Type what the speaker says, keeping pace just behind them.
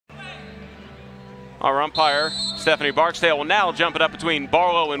Our umpire, Stephanie Barksdale, will now jump it up between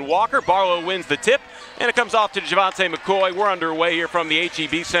Barlow and Walker. Barlow wins the tip, and it comes off to Javante McCoy. We're underway here from the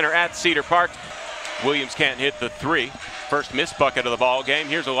HEB Center at Cedar Park. Williams can't hit the three. First missed bucket of the ball game.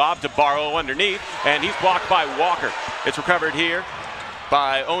 Here's a lob to Barlow underneath, and he's blocked by Walker. It's recovered here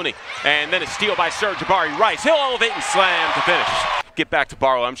by Oni, and then a steal by Sir Jabari Rice. He'll elevate and slam to finish. Get back to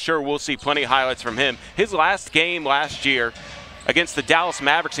Barlow. I'm sure we'll see plenty of highlights from him. His last game last year against the Dallas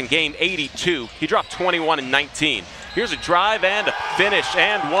Mavericks in game 82, he dropped 21 and 19. Here's a drive and a finish,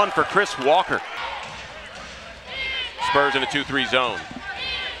 and one for Chris Walker. Spurs in a 2-3 zone.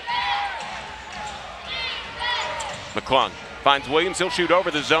 McClung finds Williams. He'll shoot over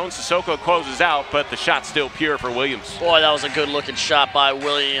the zone. Sissoko closes out, but the shot's still pure for Williams. Boy, that was a good-looking shot by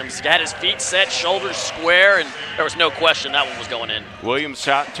Williams. He had his feet set, shoulders square, and there was no question that one was going in. Williams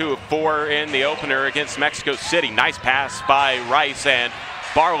shot 2 of 4 in the opener against Mexico City. Nice pass by Rice, and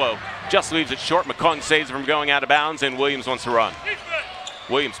Barlow just leaves it short. McClung saves it from going out of bounds, and Williams wants to run.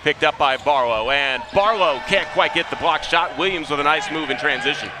 Williams picked up by Barlow, and Barlow can't quite get the block shot. Williams with a nice move in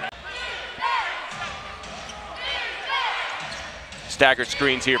transition. Staggered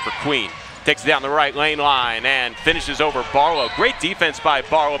screens here for Queen. Takes it down the right lane line and finishes over Barlow. Great defense by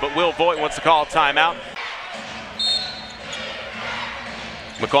Barlow, but Will Voigt wants to call a timeout.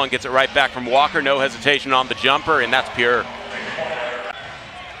 McClung gets it right back from Walker. No hesitation on the jumper, and that's pure.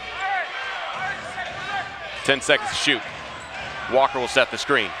 10 seconds to shoot. Walker will set the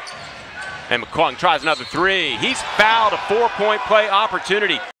screen. And McClung tries another three. He's fouled. A 4-point play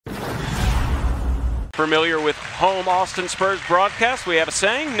opportunity. Familiar with home Austin Spurs broadcast, we have a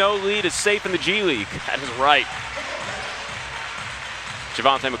saying, no lead is safe in the G League. That is right.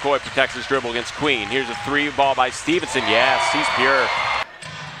 Javante McCoy protects his dribble against Queen. Here's a three ball by Stevenson. Yes, he's pure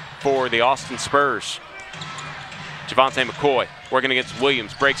for the Austin Spurs. Javante McCoy working against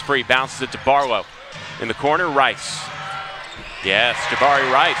Williams, breaks free, bounces it to Barlow. In the corner, Rice. Yes, Jabari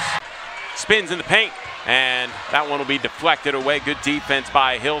Rice spins in the paint, and that one will be deflected away. Good defense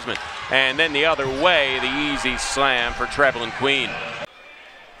by Hillsman. And then the other way, the easy slam for Trevelin Queen.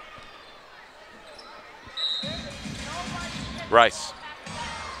 Rice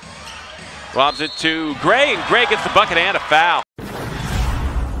lobs it to Gray, and Gray gets the bucket and a foul.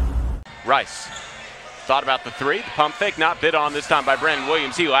 Rice thought about the three. The pump fake not bid on this time by Brandon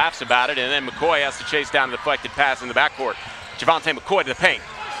Williams. He laughs about it, and then McCoy has to chase down the deflected pass in the backcourt. Javante McCoy to the paint.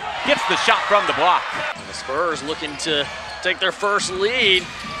 Gets the shot from the block. And the Spurs looking to take their first lead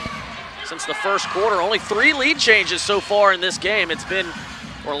since the first quarter. Only 3 lead changes so far in this game. It's been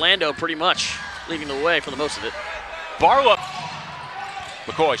Orlando pretty much leading the way for the most of it. Barlow.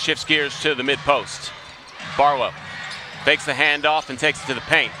 McCoy shifts gears to the mid-post. Barlow fakes the handoff and takes it to the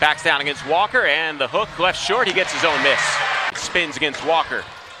paint. Backs down against Walker, and the hook left short. He gets his own miss. Spins against Walker.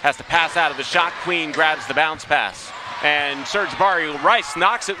 Has to pass out of the shot. Queen grabs the bounce pass. And Sir Jabari Rice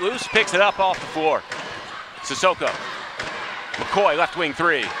knocks it loose, picks it up off the floor. Sissoko. McCoy, left wing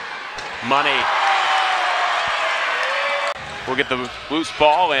three. Money. We'll get the loose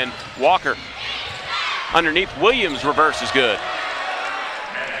ball, and Walker underneath. Williams reverse is good.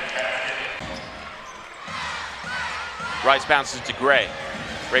 Rice bounces to Gray.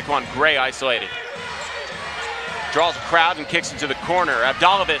 Raekwon Gray isolated. Draws a crowd and kicks it to the corner.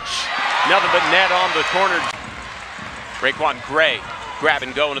 Abdalovich, nothing but net on the corner. Raekwon Gray, grab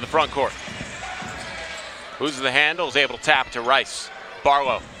and go into the front court. Loses the handle, is able to tap to Rice.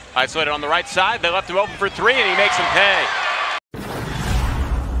 Barlow, isolated on the right side. They left him open for three, and he makes him pay.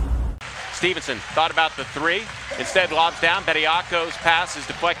 Stevenson thought about the three. Instead lobs down. Bediako's pass is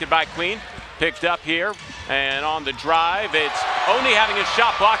deflected by Queen. Picked up here, and on the drive, it's Oni having his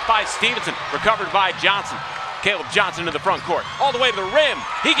shot blocked by Stevenson. Recovered by Johnson. Caleb Johnson to the front court. All the way to the rim.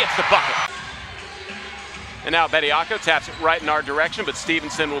 He gets the bucket. And now Bediako taps it right in our direction, but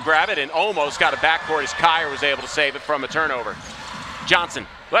Stevenson will grab it and almost got a backcourt as Kyer was able to save it from a turnover. Johnson,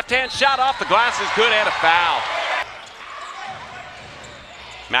 left-hand shot off the glass is good, and a foul.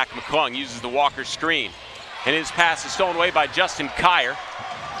 Mac McClung uses the Walker screen, and his pass is stolen away by Justin Kyer.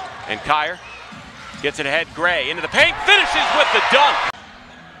 And Kyer gets it ahead, Gray into the paint, finishes with the dunk.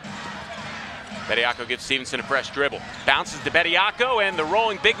 Bediako gives Stevenson a fresh dribble. Bounces to Bediako, and the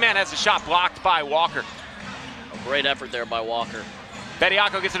rolling big man has a shot blocked by Walker. Great effort there by Walker.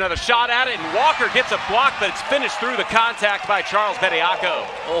 Bediako gets another shot at it, and Walker gets a block, but it's finished through the contact by Charles Bediako.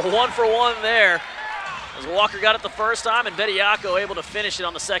 Well, 1 for 1 there, as Walker got it the first time, and Bediako able to finish it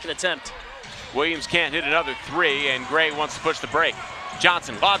on the second attempt. Williams can't hit another three, and Gray wants to push the break.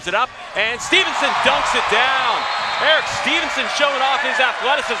 Johnson lobs it up, and Stevenson dunks it down. Eric Stevenson showing off his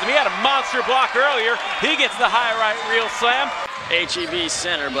athleticism. He had a monster block earlier. He gets the high right reel slam. HEB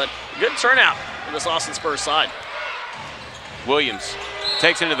Center, but good turnout for this Austin Spurs side. Williams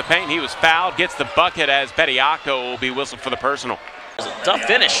takes into the paint. He was fouled, gets the bucket as Bediako will be whistled for the personal. It was a tough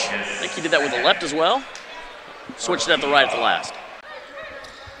finish. I think he did that with the left as well. Switched it at the right at the last.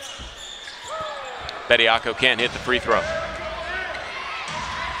 Bediako can't hit the free throw.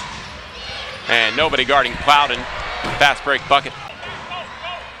 And nobody guarding Plowden. Fast break bucket.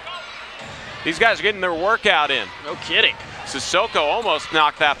 These guys are getting their workout in. No kidding. Sissoko almost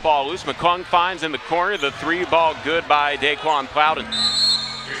knocked that ball loose. McClung finds in the corner. The three ball good by Daquan Plowden.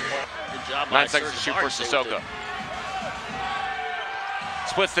 Good job. 9 seconds to shoot for Sissoko.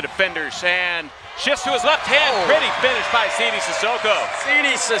 Splits the defenders and shifts to his left hand. Pretty finish by Sidi Sissoko.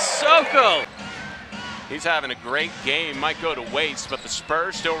 Sidi Sissoko. He's having a great game. Might go to waste, but the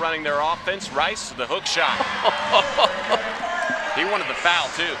Spurs still running their offense. Rice, the hook shot. He wanted the foul,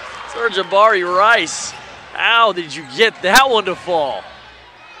 too. Jabari Rice. How did you get that one to fall?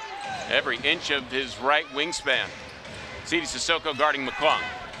 Every inch of his right wingspan. Sidi Sissoko guarding McClung.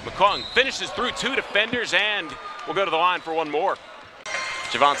 McClung finishes through two defenders and will go to the line for one more.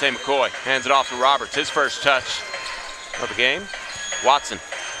 Javonte McCoy hands it off to Roberts. His first touch of the game. Watson.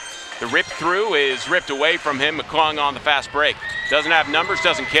 The rip through is ripped away from him. McClung on the fast break. Doesn't have numbers,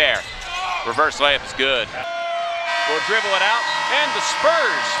 doesn't care. Reverse layup is good. Will dribble it out, and the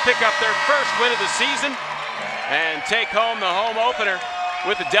Spurs pick up their first win of the season and take home the home opener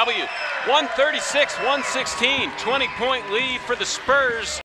with a W. 136-116, 20-point lead for the Spurs.